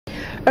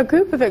A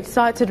group of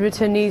excited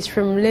returnees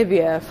from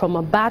Libya from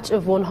a batch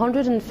of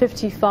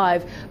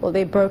 155,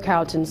 they broke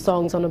out in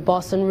songs on a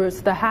bus en route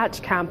to the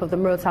Hajj camp of the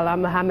Murtala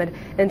Mohammed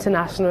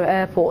International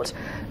Airport.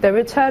 Their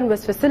return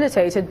was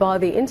facilitated by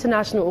the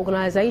International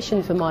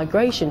Organization for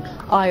Migration,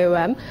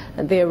 IOM,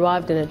 and they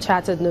arrived in a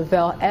chartered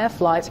Nouvelle air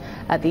flight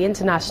at the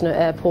International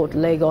Airport,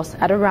 Lagos,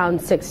 at around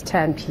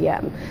 6:10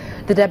 p.m.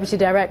 The Deputy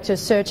Director,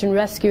 Search and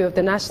Rescue of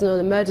the National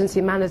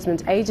Emergency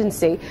Management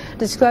Agency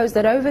disclosed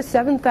that over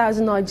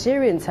 7,000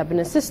 Nigerians have been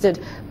assisted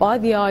by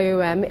the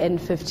IOM in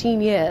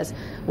 15 years,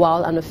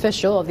 while an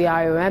official of the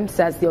IOM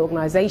says the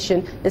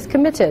organization is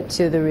committed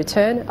to the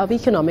return of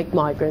economic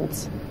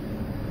migrants.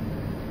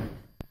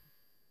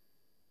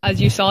 As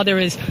you saw, there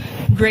was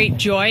great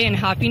joy and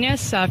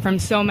happiness from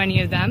so many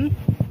of them,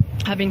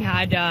 having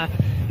had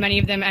many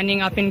of them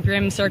ending up in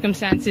grim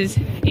circumstances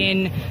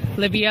in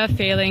Libya,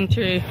 failing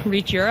to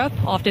reach Europe,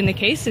 often the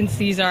case, since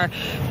these are,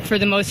 for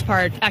the most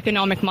part,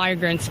 economic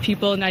migrants,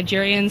 people,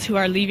 Nigerians, who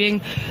are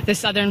leaving the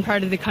southern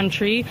part of the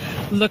country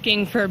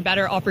looking for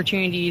better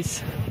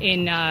opportunities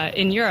in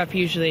Europe,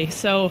 usually.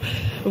 So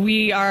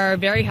we are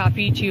very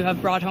happy to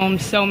have brought home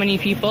so many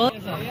people.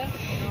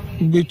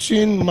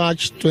 Between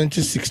March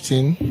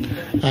 2016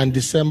 and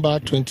December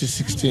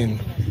 2016,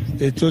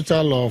 a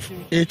total of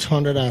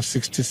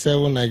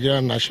 867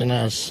 Nigerian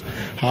nationals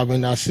have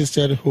been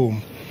assisted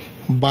home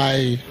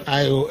by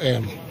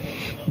IOM.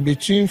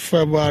 Between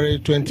February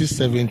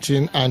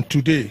 2017 and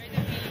today,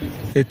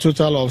 a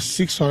total of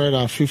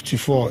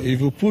 654.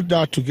 If you put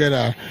that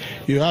together,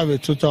 you have a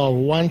total of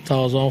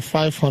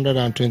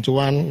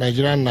 1,521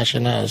 Nigerian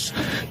nationals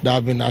that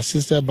have been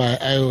assisted by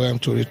IOM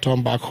to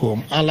return back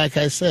home. And like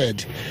I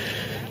said,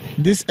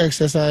 this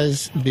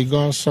exercise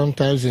began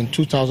sometimes in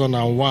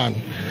 2001,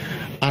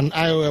 and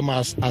IOM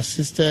has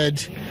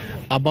assisted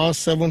about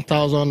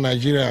 7,000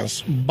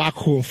 Nigerians back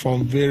home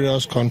from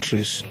various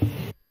countries.